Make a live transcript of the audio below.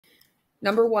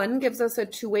Number 1 gives us a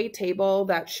two-way table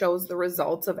that shows the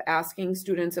results of asking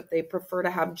students if they prefer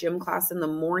to have gym class in the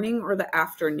morning or the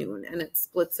afternoon, and it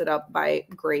splits it up by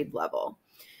grade level.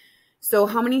 So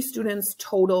how many students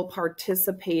total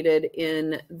participated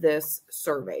in this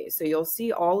survey? So you'll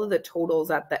see all of the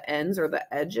totals at the ends or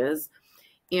the edges.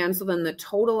 And so then the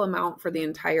total amount for the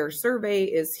entire survey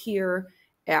is here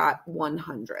at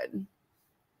 100.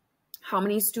 How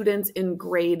many students in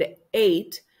grade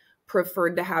 8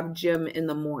 preferred to have gym in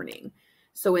the morning?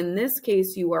 So in this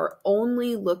case, you are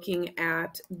only looking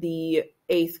at the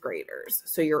 8th graders.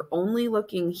 So you're only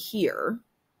looking here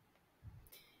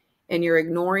and you're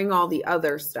ignoring all the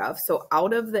other stuff. So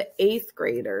out of the 8th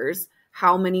graders,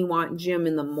 how many want gym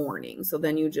in the morning? So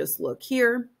then you just look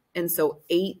here. And so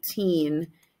 18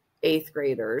 8th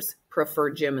graders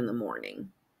prefer gym in the morning.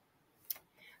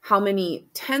 How many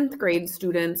 10th grade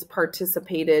students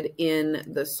participated in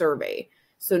the survey?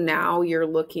 So now you're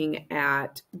looking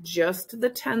at just the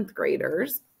 10th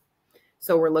graders.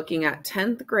 So we're looking at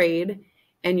 10th grade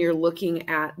and you're looking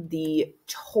at the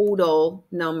total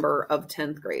number of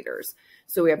 10th graders.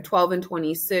 So we have 12 and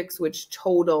 26, which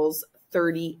totals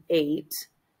 38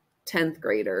 10th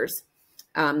graders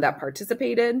that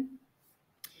participated.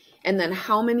 And then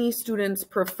how many students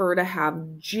prefer to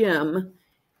have gym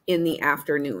in the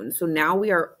afternoon? So now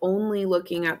we are only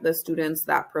looking at the students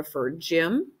that prefer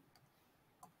gym.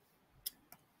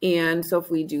 And so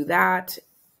if we do that,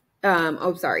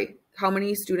 how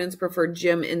many students prefer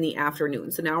gym in the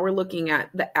afternoon? So now we're looking at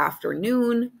the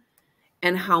afternoon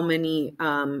and how many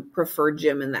prefer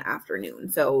gym in the afternoon.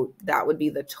 So that would be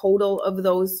the total of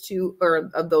those two, or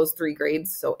of those 3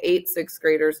 grades. So 8 6th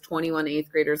graders, 21 8th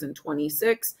graders, and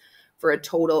 26, for a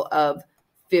total of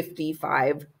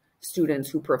 55 students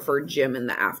who prefer gym in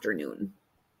the afternoon.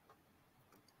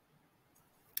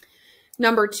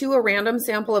 Number 2, a random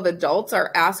sample of adults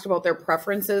are asked about their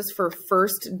preferences for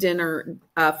first dinner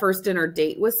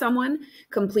date with someone.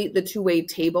 Complete the two-way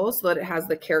table so that it has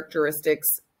the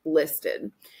characteristics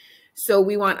listed. So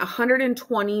we want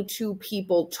 122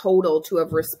 people total to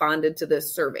have responded to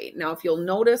this survey. Now, if you'll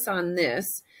notice on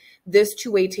this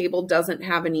two-way table doesn't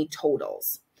have any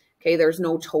totals. Okay, there's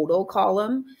no total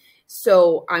column.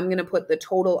 So I'm going to put the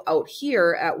total out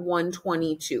here at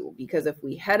 122, because if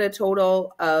we had a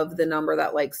total of the number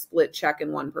that like split check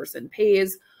and one person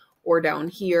pays, or down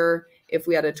here, if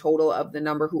we had a total of the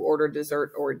number who ordered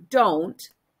dessert or don't,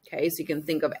 okay, so you can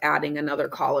think of adding another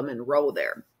column and row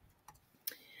there.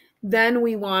 Then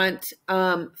we want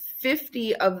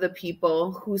 50 of the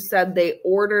people who said they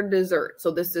ordered dessert. So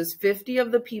this is 50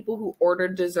 of the people who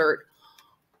ordered dessert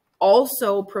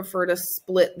also prefer to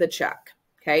split the check.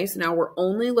 Okay, so now we're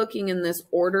only looking in this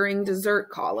ordering dessert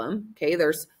column. Okay,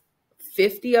 there's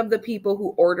 50 of the people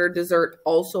who ordered dessert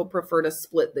also prefer to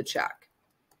split the check.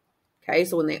 Okay,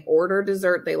 so when they order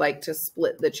dessert, they like to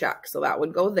split the check. So that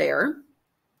would go there.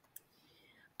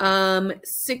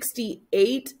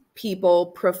 68 people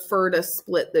prefer to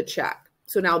split the check.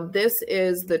 So now this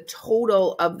is the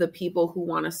total of the people who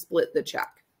want to split the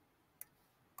check.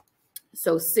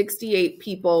 So 68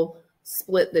 people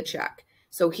split the check.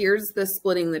 So here's the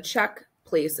splitting the check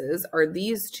places are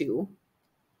these two.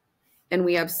 And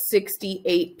we have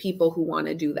 68 people who want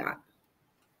to do that.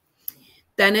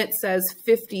 Then it says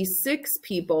 56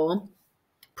 people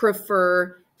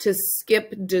prefer to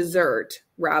skip dessert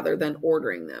rather than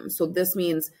ordering them. So this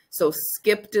means, so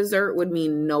skip dessert would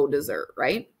mean no dessert,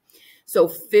 right? So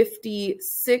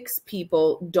 56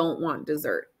 people don't want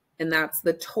dessert. And that's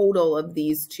the total of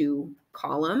these two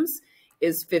columns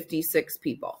is 56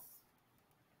 people.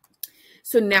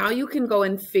 So now you can go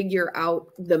and figure out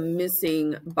the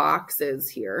missing boxes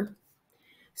here.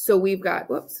 So we've got,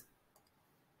 whoops,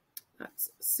 that's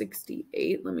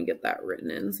 68. Let me get that written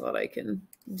in so that I can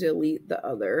delete the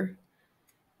other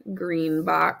green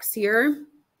box here.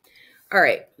 All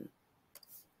right.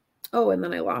 Oh, and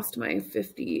then I lost my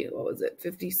 50, what was it,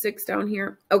 56 down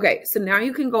here. Okay, so now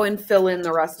you can go and fill in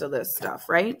the rest of this stuff,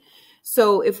 right?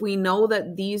 So if we know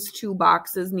that these two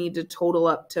boxes need to total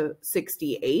up to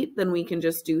 68, then we can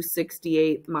just do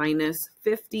 68 minus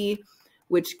 50,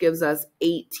 which gives us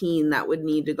 18 that would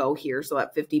need to go here. So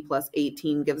that 50 plus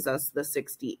 18 gives us the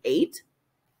 68.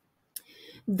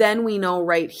 Then we know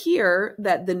right here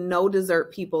that the no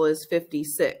dessert people is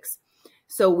 56.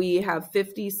 So we have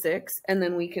 56, and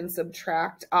then we can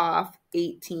subtract off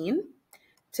 18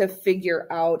 to figure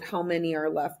out how many are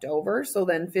left over. So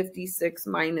then 56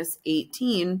 minus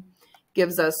 18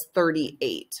 gives us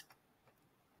 38.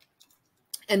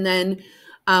 And then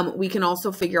we can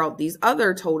also figure out these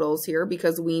other totals here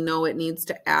because we know it needs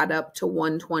to add up to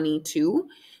 122.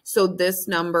 So this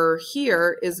number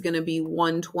here is going to be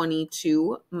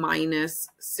 122 minus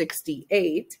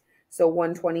 68. So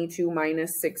 122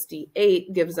 minus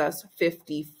 68 gives us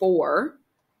 54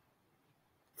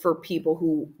 for people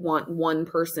who want one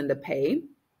person to pay.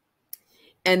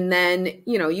 And then,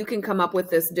 you can come up with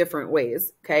this different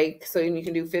ways, okay? So you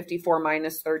can do 54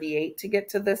 minus 38 to get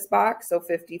to this box. So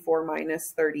 54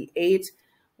 minus 38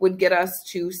 would get us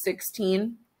to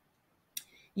 16.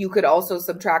 You could also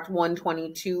subtract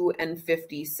 122 and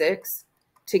 56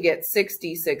 to get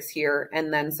 66 here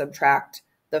and then subtract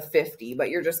the 50. But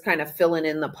you're just kind of filling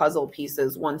in the puzzle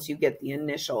pieces once you get the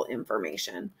initial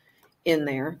information in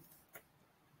there.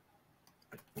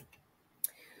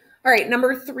 All right,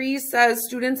 number 3 says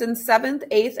students in 7th,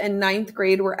 8th, and 9th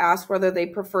grade were asked whether they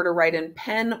prefer to write in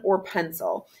pen or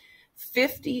pencil.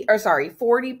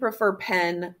 40 prefer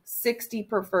pen, 60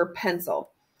 prefer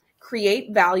pencil.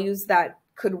 Create values that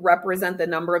could represent the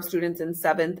number of students in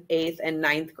 7th, 8th, and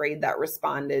 9th grade that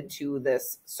responded to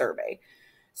this survey.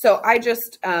 So I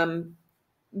just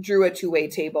drew a two-way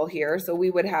table here. So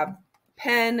we would have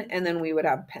pen and then we would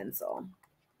have pencil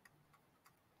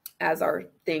as our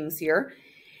things here.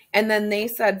 And then they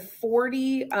said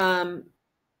 40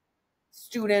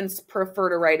 students prefer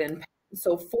to write in pen.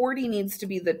 So 40 needs to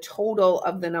be the total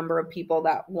of the number of people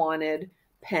that wanted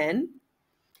pen.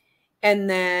 And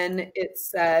then it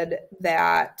said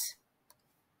that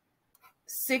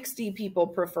 60 people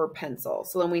prefer pencil.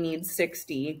 So then we need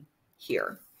 60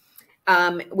 here,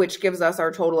 which gives us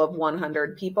our total of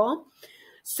 100 people.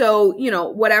 So,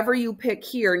 whatever you pick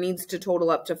here needs to total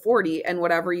up to 40, and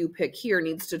whatever you pick here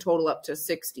needs to total up to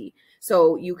 60.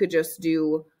 So you could just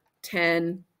do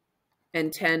 10,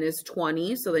 and 10 is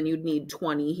 20. So then you'd need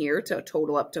 20 here to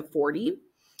total up to 40.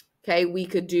 Okay, we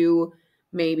could do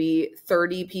maybe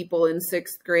 30 people in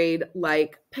 6th grade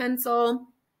like pencil,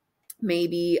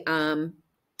 maybe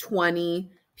 20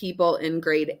 people in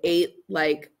grade 8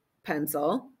 like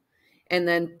pencil. And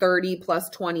then 30 plus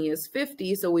 20 is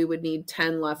 50. So we would need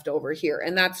 10 left over here.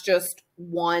 And that's just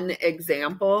one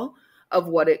example of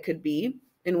what it could be,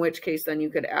 in which case then you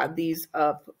could add these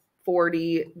up.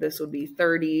 40, this would be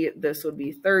 30, this would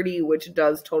be 30, which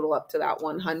does total up to that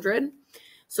 100.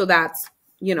 So that's,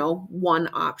 one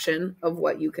option of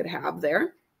what you could have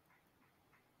there.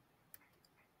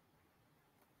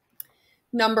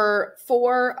 Number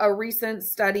 4, a recent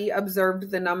study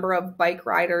observed the number of bike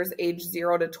riders aged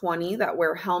 0 to 20 that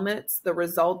wear helmets. The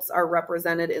results are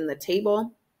represented in the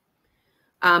table.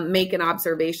 Make an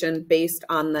observation based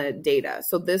on the data.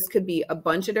 So this could be a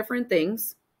bunch of different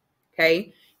things,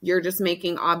 okay? You're just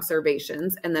making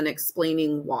observations and then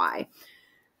explaining why.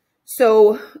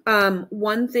 So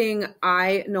one thing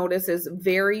I notice is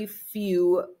very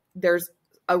few, there's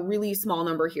a really small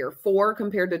number here, 4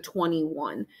 compared to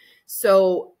 21.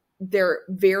 So there are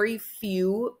very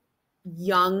few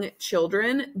young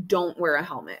children don't wear a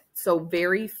helmet. So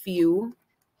very few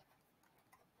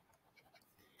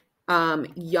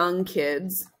young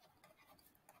kids,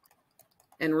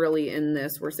 and really in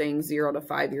this we're saying 0 to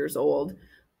 5 years old,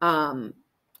 do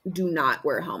not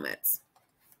wear helmets.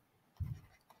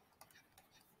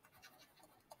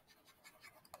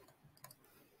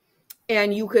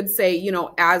 And you could say,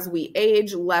 as we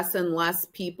age, less and less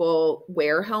people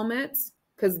wear helmets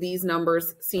because these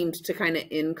numbers seemed to kind of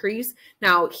increase.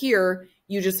 Now here,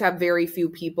 you just have very few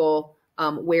people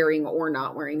wearing or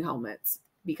not wearing helmets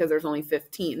because there's only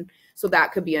 15. So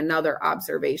that could be another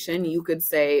observation. You could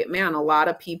say, man, a lot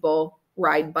of people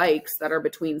ride bikes that are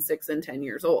between 6 and 10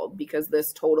 years old because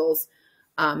this totals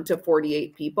to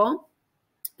 48 people.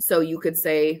 So you could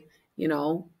say,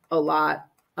 a lot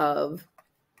of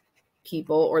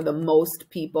people, or the most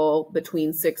people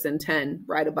between 6 and 10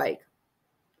 ride a bike.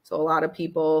 So a lot of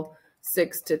people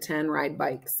 6 to 10 ride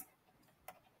bikes,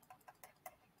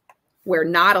 where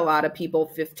not a lot of people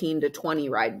 15 to 20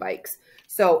 ride bikes.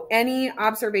 So any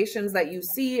observations that you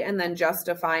see and then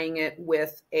justifying it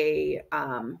with a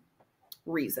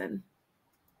reason.